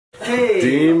Hey.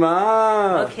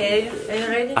 Dima. Okay, are you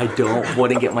ready? I don't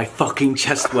want to get my fucking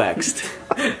chest waxed.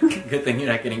 Good thing you're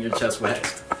not getting your chest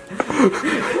waxed.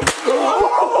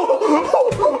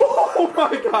 Oh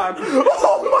my god.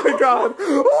 Oh my god.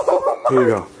 Oh my. Here you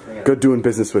go. Good doing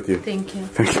business with you. Thank you.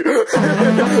 Thank you.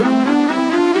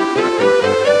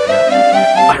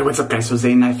 Alright, what's up guys? So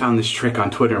Zane and I found this trick on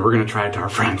Twitter and we're gonna try it to our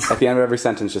friends. At the end of every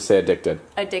sentence, just say addicted.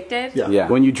 Addicted? Yeah.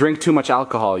 When you drink too much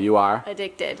alcohol, you are?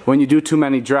 Addicted. When you do too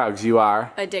many drugs, you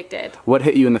are? Addicted. What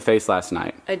hit you in the face last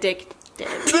night? Addicted.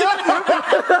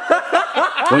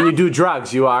 When you do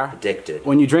drugs, you are? Addicted.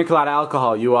 When you drink a lot of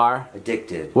alcohol, you are?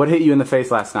 Addicted. What hit you in the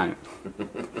face last night?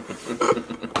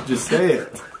 Just say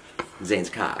it. Zane's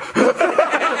cock.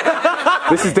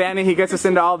 This is Danny. He gets us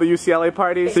into all the UCLA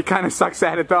parties. He kind of sucks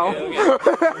at it though.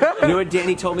 You know what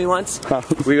Danny told me once?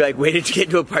 We like waited to get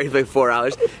to a party for like 4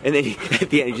 hours, and then at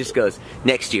the end he just goes,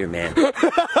 "Next year, man.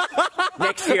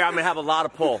 Next year I'm gonna have a lot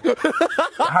of pull."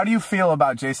 How do you feel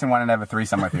about Jason wanting to have a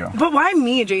threesome with you? But why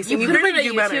me, Jason? You could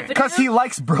do better. Because he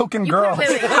likes broken girls.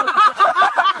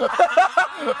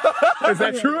 Is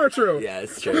that true or true? Yeah,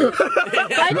 it's true.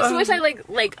 I just wish I like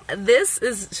this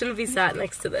shouldn't be sat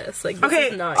next to this. Like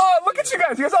this is not. Oh, look at you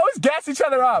guys. You guys always gas each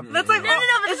other up. That's like, No,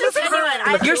 but this is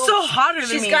genuine. you're so hotter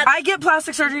than me. I get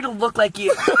plastic surgery to look like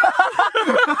you.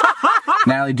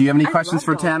 Natalie, do you have any questions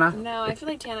for Tana? No, I feel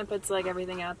like Tana puts like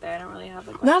everything out there. I don't really have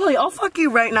like. Natalie, I'll fuck you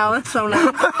right now. That's so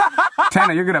nice.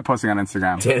 Tana, you're good at posting on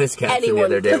Instagram. Tana's caption the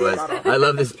other day was, "I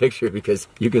love this picture because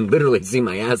you can literally see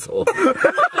my asshole."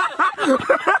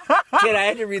 Kid, I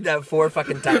had to read that 4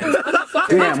 fucking times.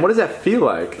 Damn, what does that feel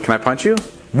like? Can I punch you?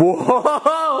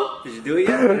 Whoa! Did you do it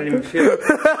yet? I don't even feel it.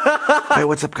 Hey,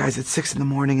 what's up guys? It's 6 in the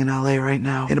morning in LA right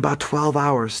now. In about 12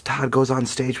 hours, Todd goes on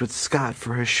stage with Scott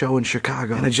for his show in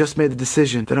Chicago. And I just made the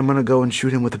decision that I'm gonna go and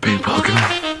shoot him with a paintball gun.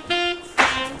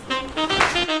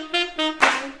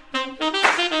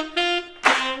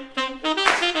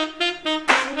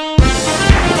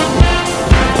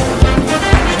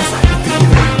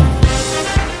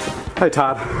 Hey,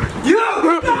 Todd. You!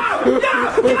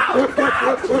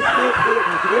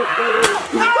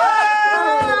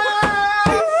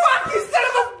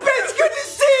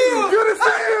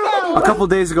 A couple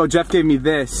days ago, Jeff gave me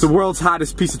this. The world's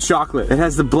hottest piece of chocolate. It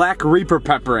has the black Reaper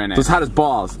pepper in it. It's hot as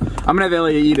balls. I'm gonna have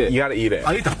Elliot eat it. You gotta eat it.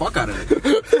 I'll eat the fuck out of it.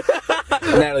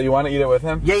 Natalie, you wanna eat it with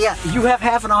him? Yeah. You have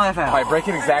half and I'll have half. Alright, break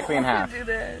it exactly in half.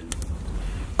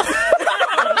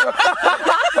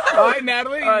 Alright,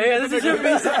 Natalie. Oh, yeah, this is your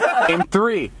piece. In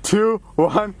 3, 2,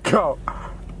 1, go.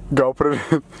 Go, put it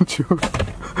in. Chew.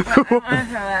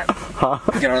 Huh?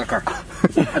 Get out of the car.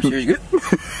 I'm serious. You good?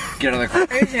 Get out of the car.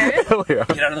 Are you serious? Hell yeah.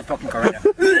 Get out of the fucking car right now.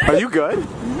 Are you good?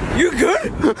 You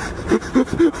good?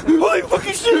 Holy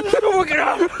fucking shit! It's not working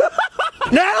out.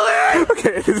 Natalie!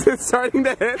 Okay, is it starting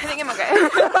to hit? I think I'm okay.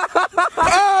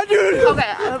 Ah, dude!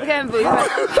 Okay, I'm believe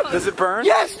it. Does it burn?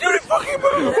 Yes, dude, it fucking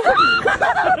moved! No,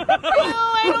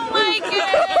 I don't like it.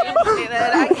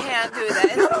 I can't do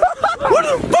this. What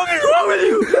the fuck is wrong with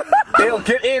you? Dale,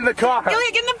 get in the car.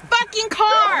 Elliot, get in the fucking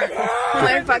car.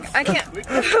 Oh, fuck, I can't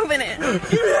open it.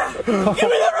 Give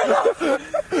me that right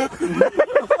now!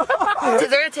 Is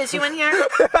there a tissue in here?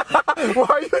 Why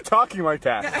are you talking like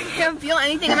that? I can't feel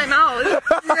anything in my mouth.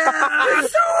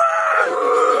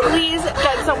 Please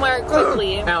get somewhere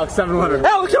quickly. Alex, 7-Eleven.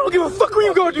 Alex, I don't give a fuck where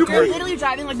you going, dude. You're literally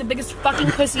driving like the biggest fucking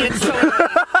pussy. It's so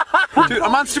annoying. Dude,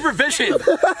 I'm on supervision.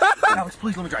 Alex,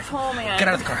 please let me drive. Oh man. Get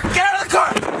out of the car. Get out of the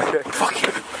car! Okay. Fuck you.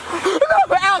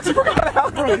 No, Alex, I forgot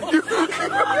Alex. You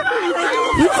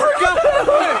forgot.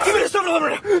 Give me the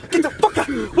 7-Eleven. Get the fuck out.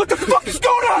 What the fuck is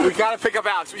going on? We gotta pick up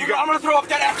Alex. I'm gonna throw up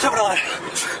that ass 7-Eleven.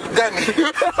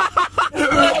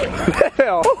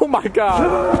 Hell, oh my god.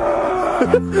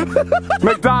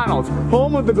 McDonald's,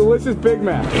 home of the delicious Big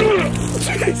Mac.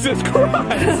 Jesus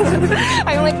Christ.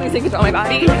 I only please take control of my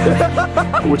body.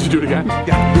 Would you do it again?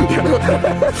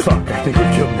 Yeah. Fuck, I think we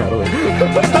killed Natalie.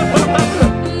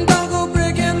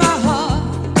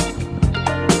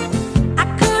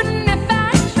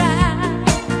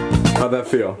 How'd that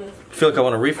feel? I feel like I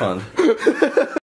want a refund.